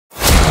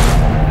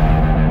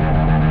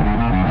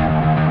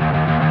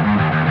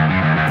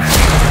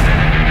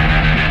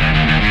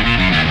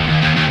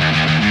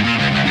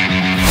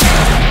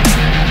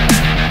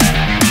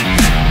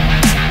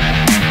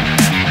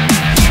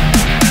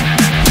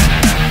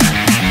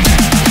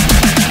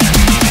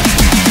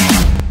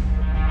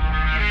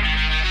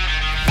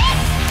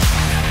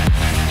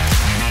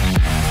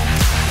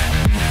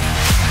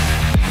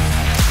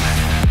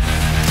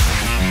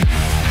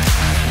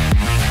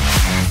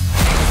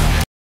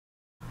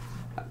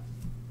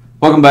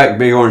Welcome back,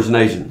 Big Orange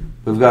Nation.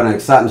 We've got an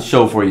exciting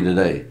show for you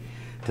today.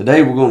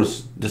 Today we're going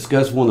to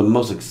discuss one of the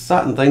most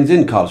exciting things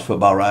in college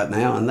football right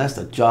now, and that's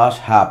the Josh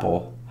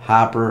Heupel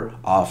hyper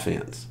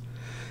offense.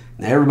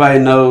 Now everybody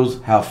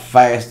knows how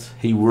fast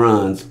he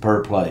runs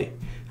per play.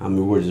 I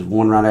mean, we're just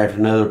one right after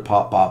another,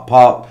 pop, pop,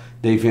 pop.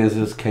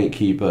 Defenses can't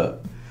keep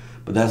up.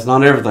 But that's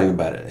not everything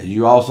about it. As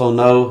you also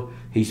know,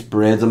 he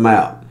spreads them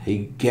out.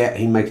 He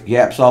makes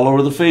gaps all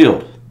over the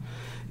field.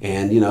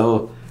 And,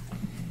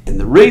 and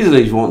the reason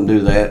he's wanting to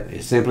do that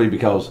is simply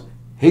because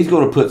he's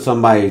going to put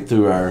somebody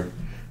through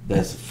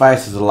that's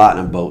fast as a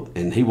lightning bolt,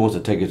 and he wants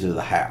to take it to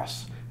the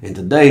house. And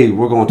today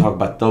we're going to talk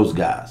about those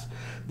guys.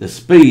 The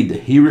speed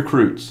that he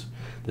recruits,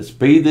 the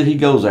speed that he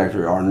goes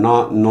after are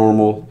not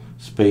normal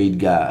speed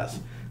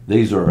guys.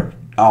 These are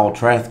all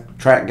track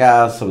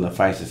guys, some of the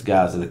fastest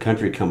guys in the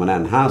country coming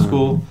out in high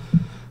school.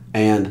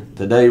 And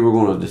today we're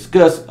going to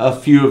discuss a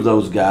few of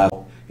those guys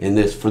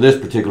for this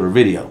particular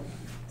video.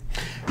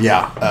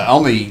 Yeah,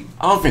 on the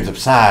offensive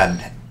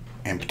side,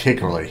 and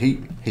particularly,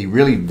 he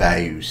really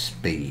values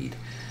speed,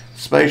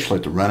 especially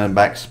at the running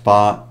back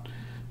spot,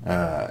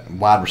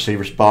 wide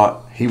receiver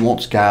spot. He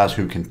wants guys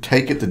who can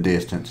take it the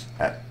distance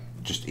at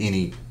just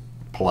any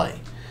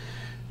play.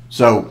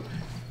 So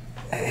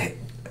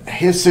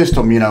his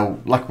system,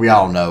 like we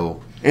all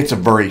know, it's a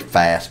very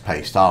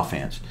fast-paced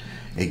offense.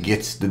 It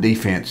gets the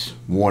defense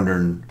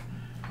wondering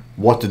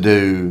what to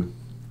do,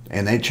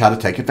 and they try to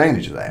take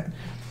advantage of that.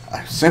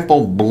 A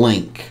simple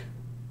blink,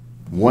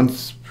 one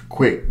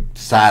quick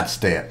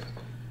sidestep,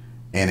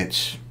 and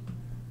it's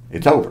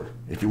over.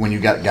 When you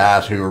got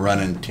guys who are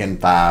running 10.5,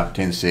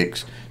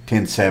 10.6,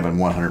 10.7,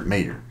 100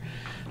 meter,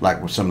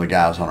 like with some of the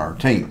guys on our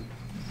team.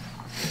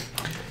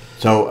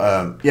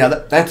 So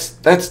that's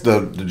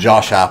the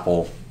Josh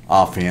Heupel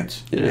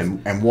offense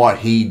and what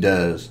he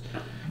does.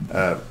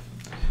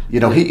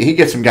 He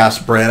gets some guys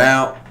spread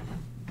out,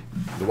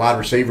 the wide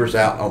receivers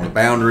out on the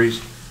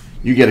boundaries.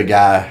 You get a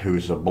guy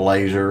who's a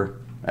blazer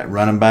at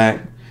running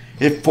back.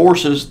 It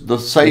forces the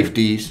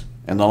safeties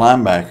and the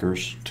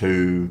linebackers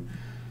to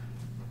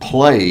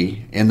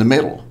play in the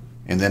middle,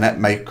 and then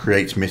that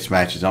creates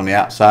mismatches on the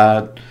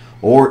outside,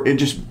 or it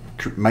just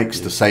makes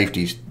the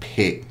safeties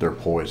pick their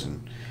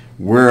poison.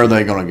 Where are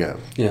they going to go?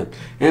 Yeah,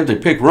 and if they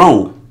pick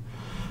wrong,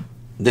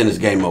 then it's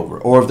game over.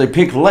 Or if they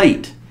pick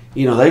late,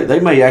 they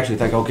may actually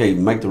think, okay,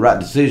 make the right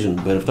decision,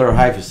 but if they're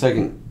half a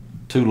second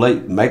too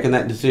late making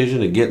that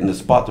decision and getting the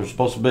spot they're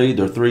supposed to be,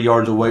 they're 3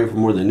 yards away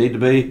from where they need to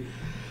be,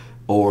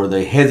 or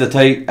they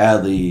hesitate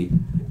at the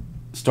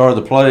start of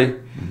the play.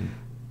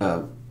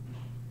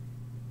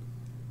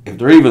 If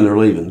they're even, they're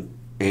leaving,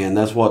 and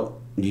that's what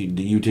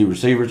the UT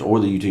receivers or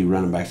the UT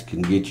running backs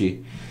can get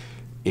you.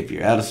 If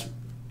you're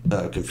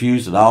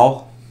confused at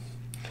all,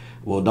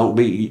 well,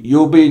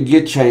 you'll be a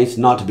good chance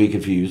not to be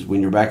confused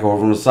when you're back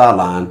over on the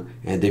sideline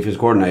and the defense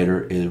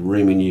coordinator is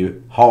reaming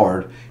you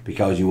hard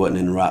because you wasn't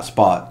in the right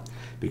spot.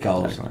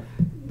 Because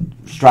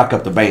strike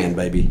up the band,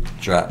 baby.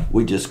 That's right.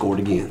 We just scored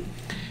again.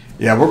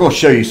 Yeah, we're going to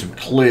show you some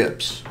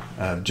clips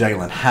of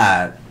Jalen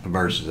Hyatt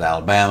versus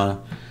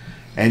Alabama,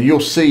 and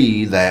you'll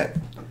see that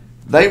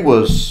they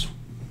was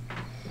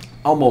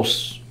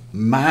almost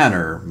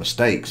minor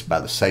mistakes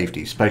by the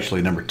safety,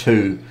 especially number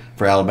 2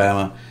 for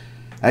Alabama.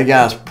 That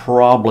guy's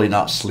probably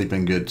not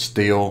sleeping good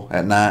still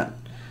at night.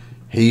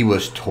 He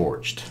was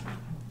torched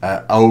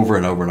over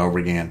and over and over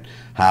again.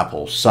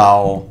 Heupel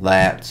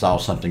saw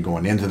something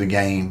going into the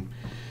game,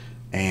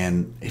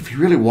 and if you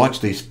really watch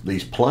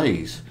these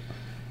plays,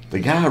 the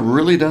guy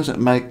really doesn't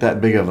make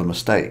that big of a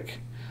mistake.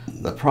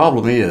 The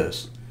problem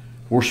is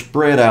we're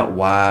spread out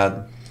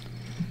wide.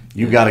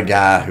 You got a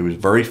guy who is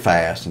very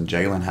fast, and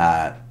Jalen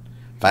Hyatt,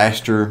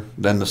 faster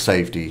than the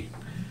safety.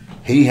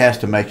 He has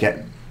to make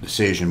that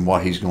decision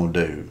what he's going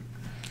to do.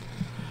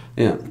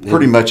 Yeah,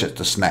 pretty much at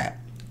the snap.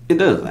 It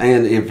does,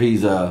 and if he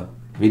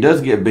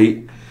does get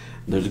beat,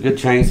 there's a good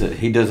chance that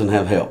he doesn't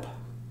have help.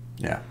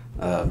 Yeah,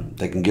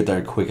 they can get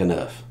there quick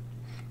enough.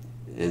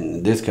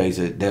 In this case,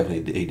 he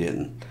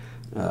didn't.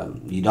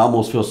 You'd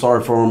almost feel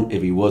sorry for him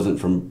if he wasn't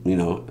from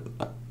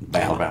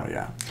Alabama.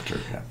 Yeah, true.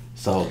 Yeah.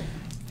 So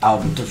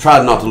I'll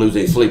try not to lose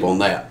any sleep on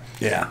that.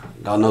 Yeah,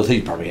 God knows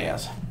he probably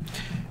has.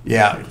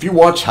 Yeah, if you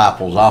watch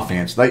Heupel's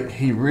offense,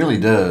 he really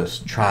does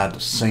try to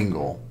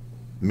single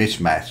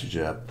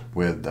mismatches up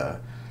with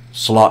the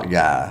slot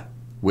guy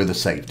with a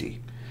safety.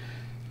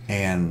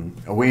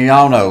 And we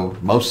all know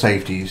most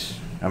safeties,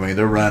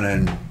 they're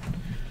running,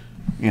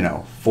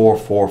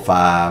 4.45,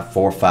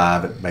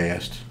 4.5 at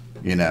best,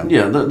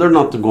 Yeah, they're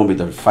not going to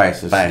be the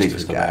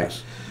fastest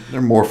guys.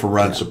 They're more for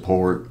run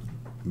support.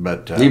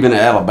 But even at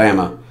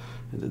Alabama,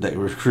 they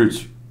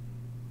recruits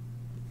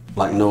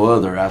like no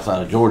other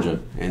outside of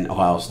Georgia and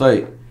Ohio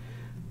State.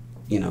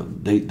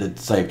 The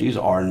safeties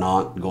are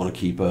not going to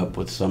keep up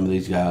with some of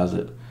these guys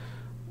that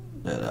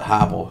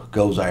Heupel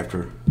goes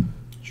after.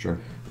 Sure.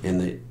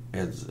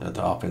 At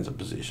the offensive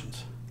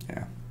positions.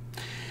 Yeah.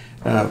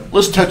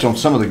 Let's touch on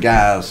some of the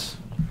guys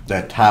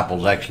that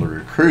Heupel's actually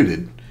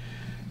recruited,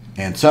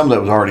 and some that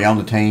was already on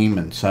the team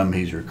and some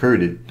he's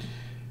recruited.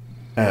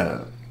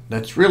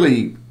 That's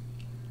really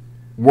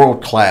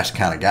world-class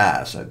kind of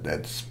guys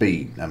at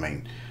speed. I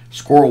mean,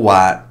 Squirrel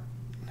White,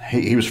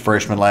 he was a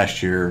freshman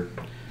last year.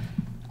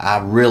 I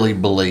really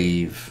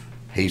believe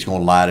he's going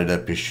to light it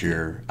up this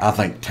year. I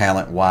think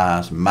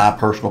talent-wise, my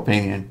personal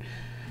opinion,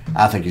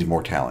 I think he's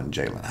more talented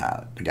than Jalen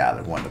Hyatt, the guy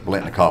that won the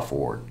Blitnikoff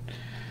Award.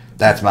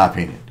 That's my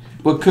opinion.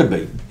 Well, it could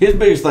be. His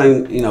biggest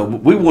thing,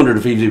 we wondered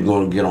if he was even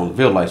going to get on the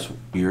field last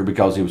year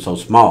because he was so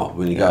small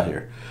when he got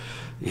here.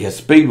 His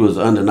speed was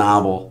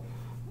undeniable,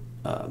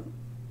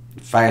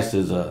 fast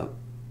as a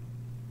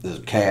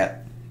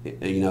cat,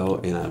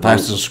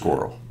 Fast as a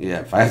squirrel.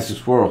 Yeah, fast as a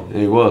squirrel, and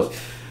he was.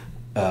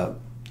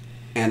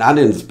 And I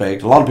didn't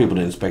expect, a lot of people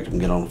didn't expect him to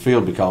get on the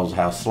field because of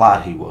how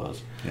slight he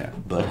was. Yeah.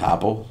 But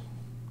Heupel,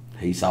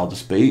 he saw the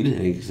speed, and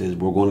he says,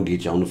 we're going to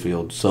get you on the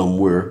field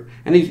somewhere.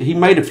 And he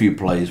made a few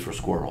plays for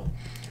Squirrel.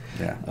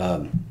 Yeah.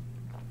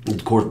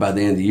 Of course, by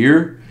the end of the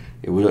year,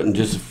 it wasn't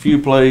just a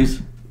few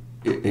plays.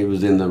 It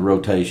was in the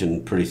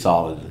rotation pretty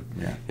solid.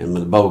 Yeah. And in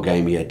the bowl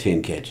game, he had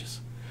 10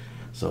 catches.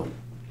 So,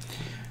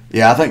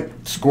 yeah, I think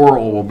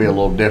Squirrel will be a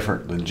little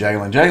different than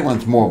Jalen.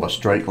 Jalen's more of a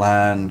straight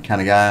line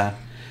kind of guy.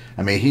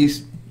 I mean,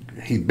 he's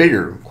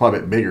bigger, quite a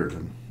bit bigger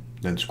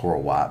than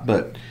Squirrel White,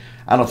 but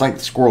I don't think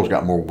the Squirrel's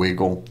got more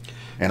wiggle,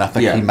 and I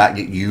think he might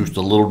get used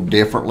a little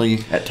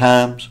differently at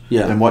times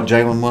than what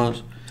Jalen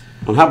was.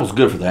 Well, Heupel's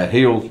good for that.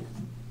 He'll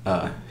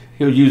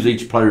use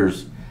each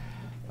player's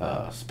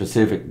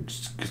specific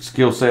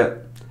skill set.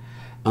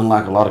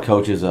 Unlike a lot of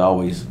coaches that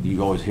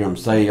you always hear them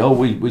say, "Oh,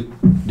 we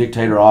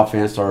dictate our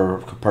offense, our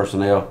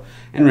personnel."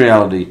 In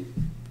reality,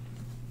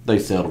 they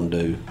seldom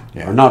do,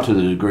 or not to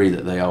the degree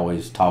that they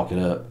always talk it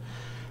up.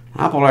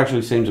 Heupel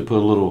actually seems to put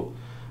a little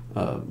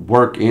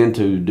work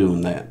into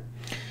doing that.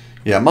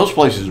 Yeah, most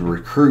places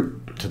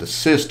recruit to the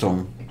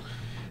system,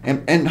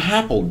 and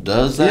Heupel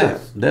does that.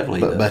 Yes,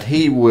 definitely does. But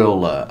he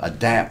will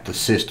adapt the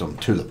system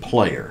to the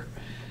player,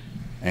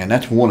 and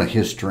that's one of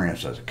his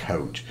strengths as a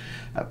coach.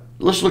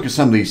 Let's look at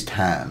some of these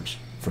times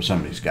for some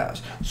of these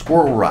guys.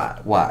 Squirrel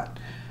White,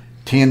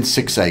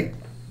 10.68,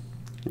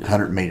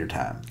 100-meter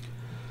time.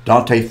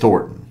 Dante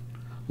Thornton,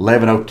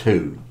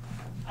 11.02,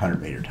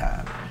 100-meter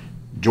time.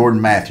 Jordan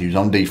Matthews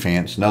on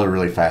defense, another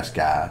really fast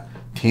guy,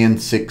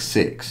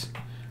 10.66,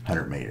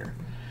 100-meter.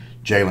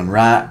 Jalen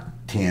Wright,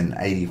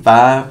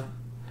 10.85.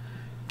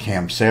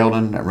 Cam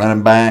Seldon, a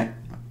running back,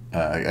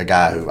 a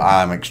guy who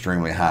I'm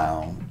extremely high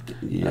on.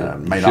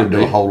 May not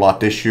do a whole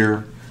lot this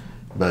year,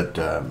 but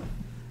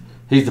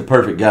he's the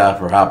perfect guy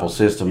for Heupel's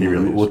system.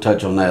 Really we'll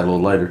touch on that a little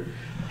later.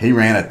 He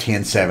ran a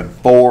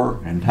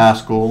 10.74 in high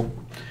school.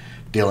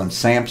 Dylan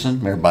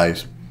Sampson,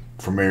 everybody's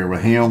familiar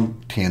with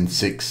him,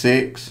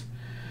 10.66.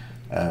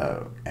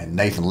 And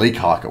Nathan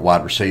Leacock at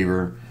wide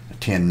receiver,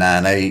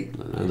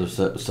 10.98. Another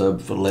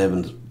sub for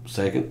 11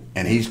 second.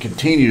 And he's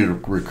continued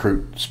to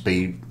recruit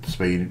speed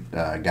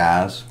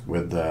guys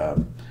with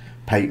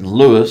Peyton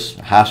Lewis,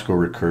 a high school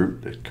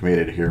recruit that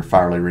committed here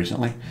fairly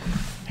recently.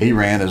 He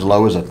ran as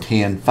low as a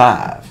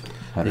 10.5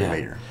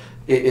 100-meter.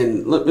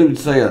 And let me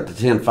say at the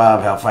 10.5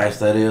 how fast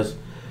that is.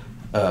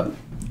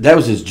 That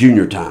was his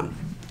junior time.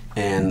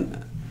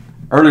 And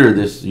earlier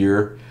this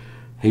year,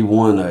 he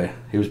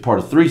was part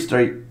of 3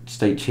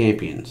 state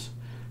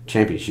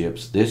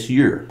championships this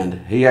year.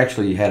 And he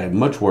actually had a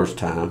much worse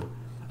time,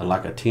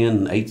 like a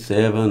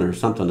 10.87 or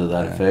something to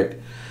that effect.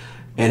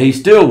 And he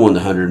still won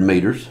the 100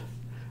 meters,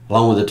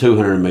 along with the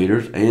 200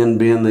 meters, and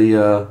being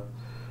the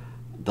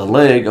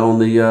leg on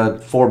the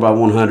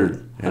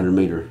 4x100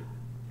 100-meter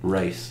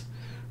race.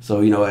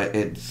 So,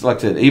 it's like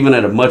I said, even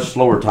at a much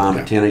slower time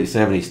at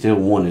 10.87, he still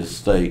won his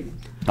state.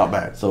 Not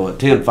bad. So at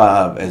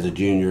 10.5 as a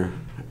junior,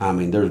 I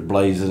mean, there's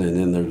Blazing, and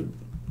then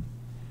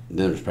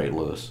there's Peyton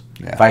Lewis.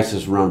 Yeah.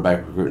 Fastest running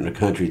back recruit in the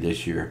country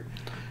this year.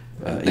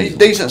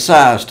 Decent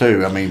size,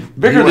 too. I mean,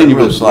 bigger than you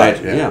would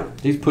imagine. Yeah.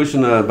 He's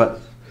pushing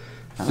about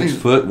 6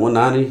 foot,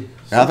 190.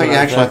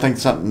 I think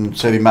something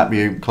said he might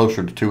be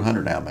closer to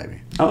 200 now,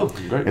 maybe. Oh,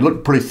 great. It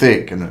looked pretty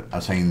thick, and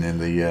I've seen in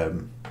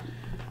the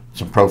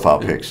some profile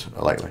pics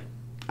lately.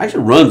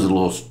 Actually runs a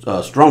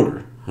little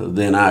stronger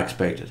than I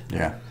expected.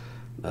 Yeah.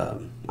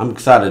 I'm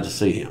excited to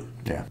see him.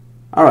 Yeah.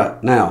 All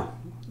right, now,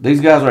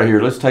 these guys right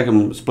here, let's split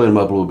them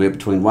up a little bit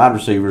between wide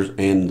receivers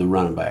and the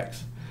running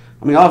backs.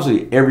 I mean,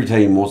 obviously, every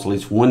team wants at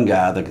least one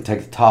guy that can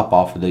take the top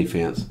off the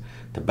defense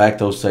to back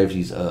those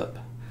safeties up.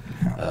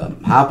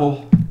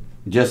 Heupel,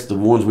 just the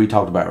ones we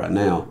talked about right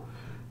now,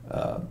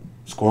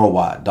 Squirrel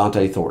White,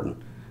 Dante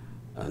Thornton,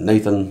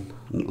 Nathan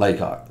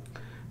Leacock,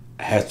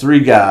 has 3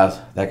 guys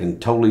that can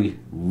totally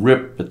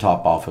rip the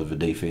top off of the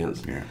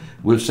defense. Yeah.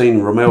 We've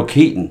seen Ramel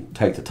Keaton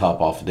take the top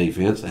off the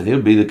defense, and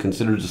he'll be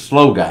considered the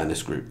slow guy in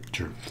this group.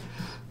 Sure.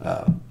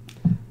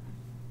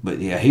 But,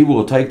 yeah, he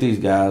will take these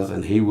guys,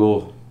 and he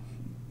will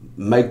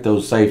make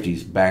those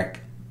safeties back.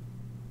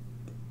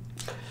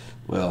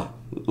 Well,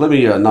 let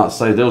me not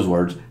say those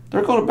words.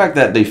 They're going to back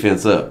that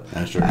defense up.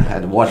 That's true. I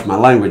had to watch my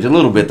language a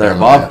little bit there,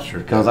 Bob,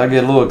 because I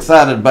get a little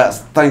excited about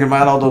thinking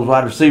about all those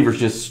wide receivers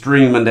just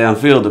streaming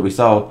downfield that we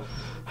saw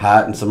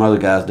Hyatt and some other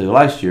guys do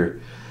last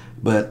year.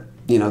 But,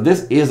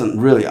 this isn't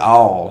really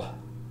all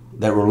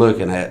that we're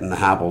looking at in the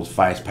Heupel's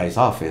fast-paced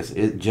offense.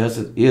 It just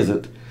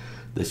isn't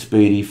the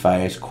speedy,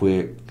 fast,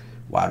 quick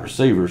wide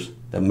receivers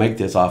that make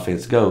this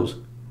offense goes,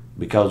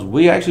 because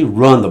we actually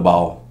run the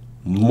ball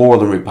more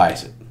than we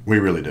pass it. We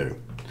really do.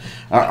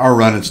 Our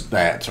running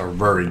stats are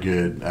very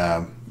good,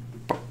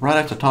 right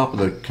at the top of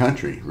the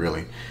country,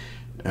 really.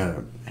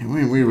 And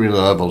we really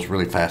love those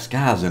really fast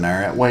guys in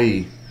there. That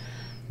way,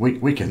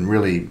 we can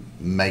really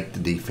make the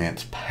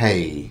defense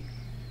pay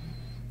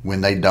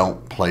when they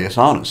don't play us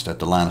honest at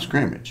the line of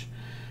scrimmage.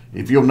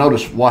 If you'll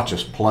watch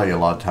us play a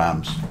lot of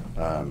times,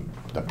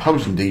 the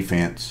opposing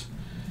defense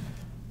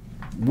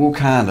will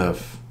kind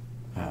of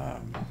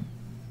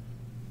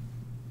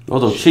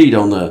they'll cheat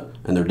in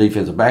their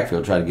defensive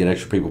backfield, try to get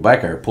extra people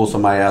back there, pull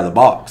somebody out of the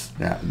box.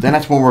 Yeah, then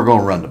that's when we're going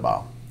to run the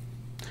ball.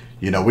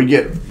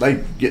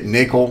 They get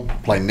nickel,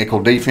 play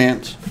nickel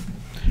defense.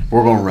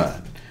 We're going to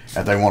run.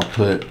 If they want to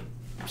put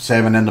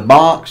 7 in the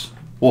box,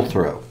 we'll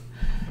throw.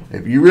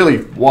 If you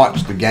really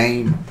watch the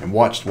game and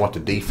watch what the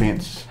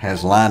defense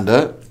has lined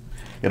up,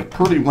 it'll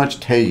pretty much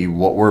tell you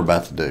what we're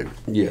about to do.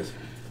 Yes.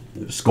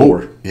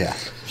 Score. Yeah,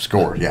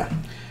 score, yeah.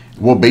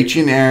 We'll beat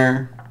you in the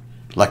air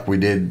like we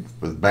did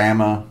with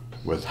Bama,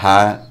 with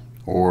Hyatt,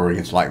 or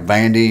against like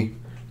Vandy.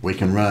 We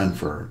can run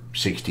for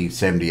 60,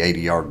 70,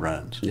 80-yard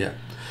runs. Yeah.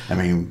 I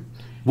mean,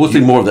 we'll see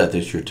more of that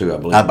this year, too, I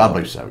believe. I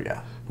believe so,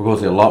 yeah. We're going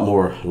to see a lot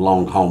more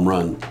long home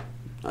run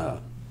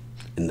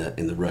in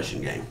the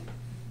rushing game.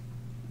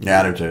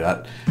 Yeah, I do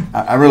too.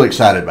 I'm really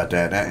excited about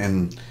that.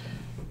 And,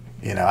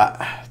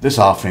 this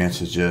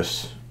offense is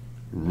just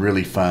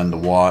really fun to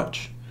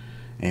watch.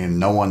 And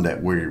knowing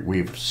that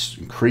we've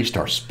increased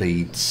our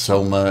speed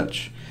so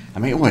much. I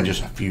mean, it wasn't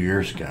just a few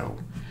years ago.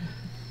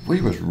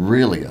 We was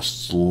really a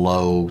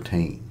slow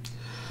team.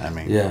 I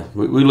mean, yeah,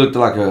 we looked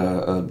like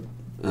a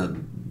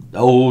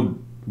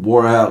old,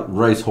 wore-out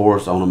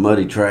racehorse on a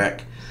muddy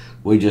track.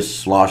 We just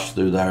sloshed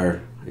through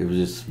there. It was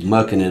just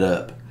mucking it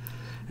up.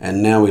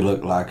 And now we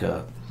look like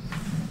a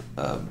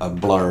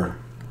blur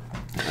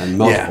in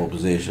multiple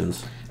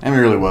positions. And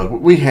we really was.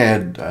 We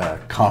had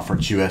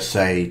Conference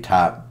USA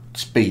type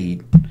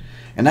speed,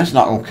 and that's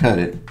not going to cut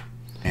it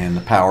in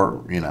the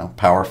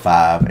Power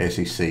 5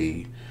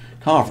 SEC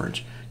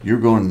conference. You're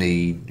going to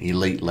need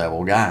elite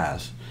level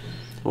guys.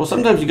 Well,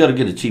 sometimes you got to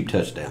get a cheap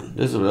touchdown.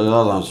 This is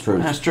all true.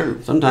 That's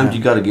true. Sometimes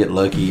you got to get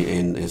lucky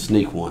and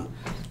sneak one.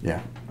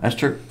 Yeah, that's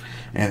true.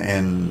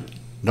 And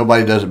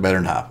nobody does it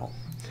better than Heupel.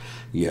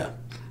 Yeah,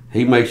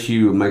 he makes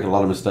you make a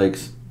lot of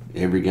mistakes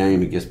every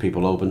game. He gets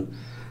people open.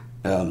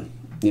 Talking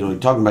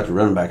about your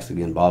running backs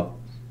again, Bob.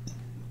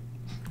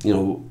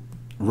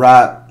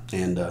 Wright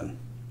and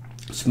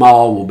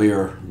Small will be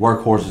our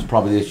workhorses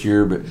probably this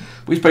year, but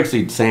we expect to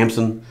see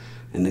Sampson,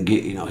 and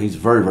he's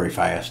very, very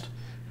fast.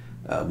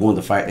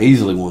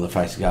 Easily one of the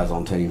fastest guys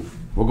on the team.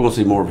 We're going to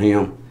see more of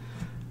him.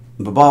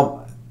 But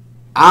Bob,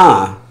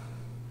 I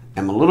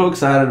am a little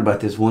excited about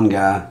this one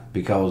guy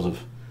because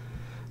of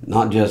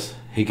not just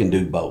he can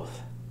do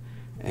both.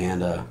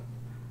 And,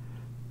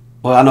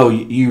 I know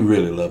you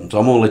really love him, so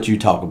I'm going to let you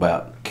talk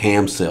about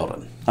Cam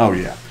Seldon. Oh,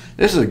 yeah.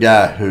 This is a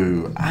guy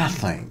who I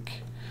think,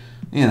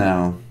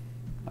 I'm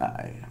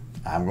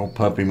going to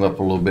pump him up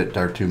a little bit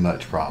there too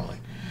much probably.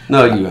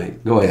 No, you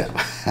ain't. Go ahead.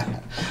 Yeah.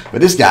 But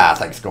this guy, I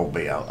think, is going to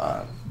be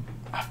a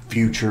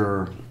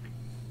future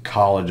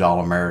college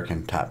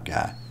All-American type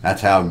guy.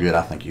 That's how good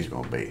I think he's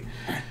going to be.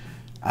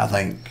 I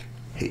think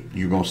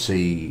you're going to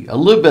see a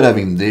little bit of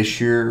him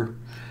this year,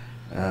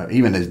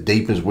 even as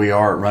deep as we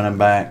are at running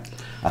back.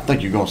 I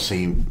think you're going to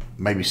see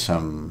maybe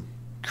some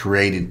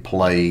created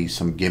plays,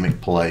 some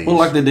gimmick plays. Well,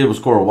 like they did with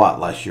Squirrel White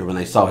last year when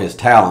they saw his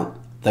talent,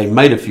 they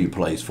made a few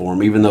plays for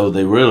him, even though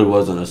there really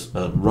wasn't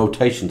a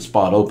rotation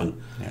spot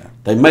open. Yeah.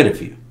 They made a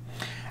few.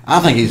 I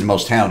think he's the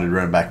most talented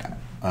running back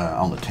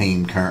on the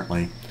team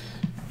currently.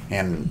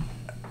 And,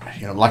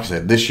 like I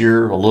said, this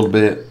year a little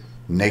bit.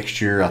 Next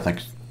year, I think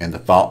in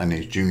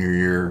his junior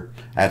year,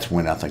 that's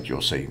when I think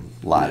you'll see him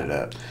light it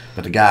up.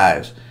 But the guy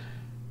is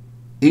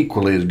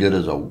equally as good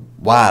as a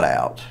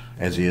wideout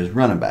as he is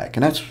running back.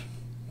 And that's,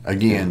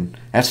 again,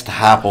 that's the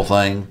Heupel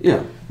thing.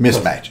 Yeah.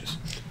 Mismatches.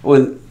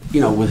 When,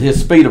 with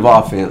his speed of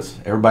offense,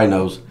 everybody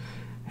knows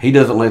he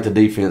doesn't let the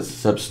defense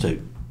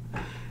substitute.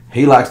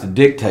 He likes to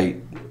dictate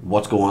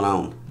what's going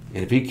on.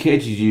 And if he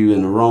catches you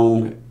in the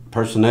wrong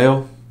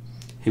personnel,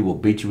 he will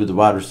beat you with the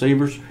wide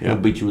receivers. He'll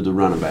beat you with the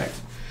running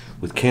backs.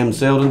 With Cam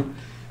Seldon,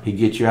 he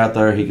gets you out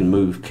there. He can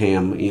move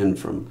Cam in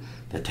from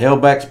the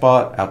tailback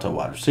spot out to a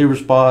wide receiver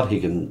spot. He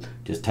can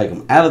just take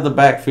him out of the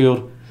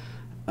backfield.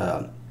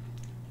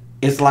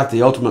 It's like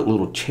the ultimate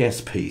little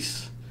chess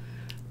piece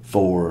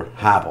for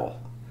Heupel.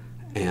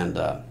 And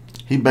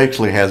he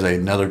basically has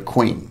another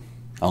queen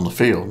on the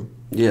field.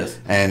 Yes.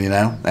 And,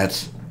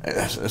 that's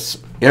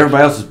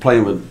everybody else is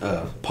playing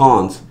with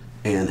pawns,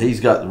 and he's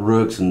got the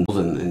rooks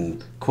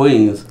and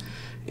queens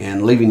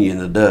and leaving you in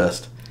the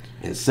dust.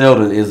 And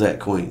Seldon is that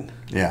queen.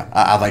 Yeah,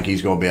 I think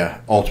he's going to be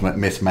an ultimate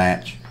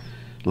mismatch.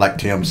 Like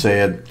Tim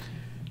said,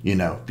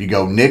 if you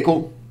go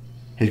nickel,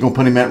 he's going to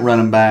put him at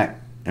running back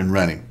and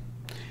run him.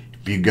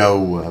 If you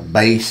go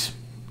base,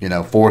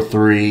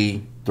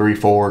 4-3,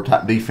 3-4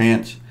 type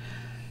defense.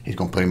 He's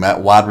going to put him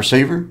at wide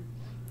receiver,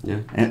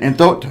 and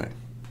throw it to him.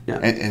 Yeah.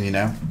 And you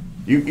know,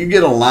 you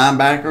get a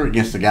linebacker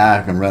against a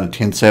guy who can run a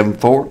 10-7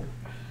 forward.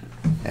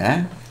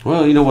 Yeah.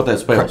 Well, you know what that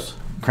spells.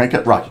 Crank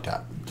up Rocky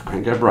Top.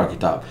 Crank up Rocky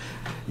Top.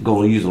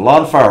 Going to use a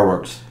lot of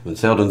fireworks when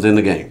Selden's in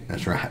the game.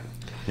 That's right.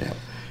 Yeah.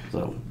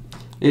 So,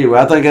 anyway,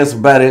 I think that's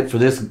about it for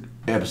this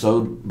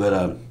episode.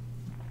 But,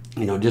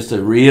 you know, just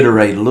to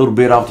reiterate a little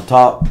bit off the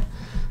top,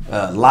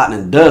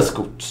 lightning does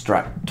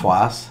strike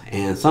twice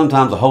and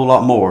sometimes a whole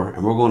lot more.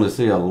 And we're going to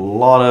see a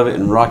lot of it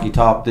in Rocky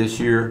Top this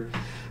year.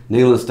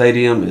 Neyland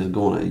Stadium is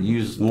going to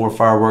use more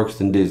fireworks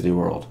than Disney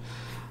World.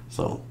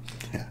 So,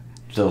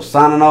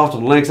 signing off to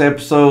the next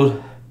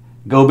episode.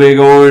 Go Big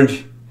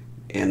Orange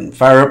and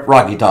fire up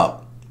Rocky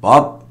Top.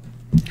 Bob?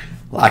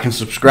 Like and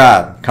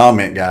subscribe.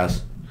 Comment,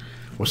 guys.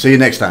 We'll see you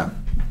next time.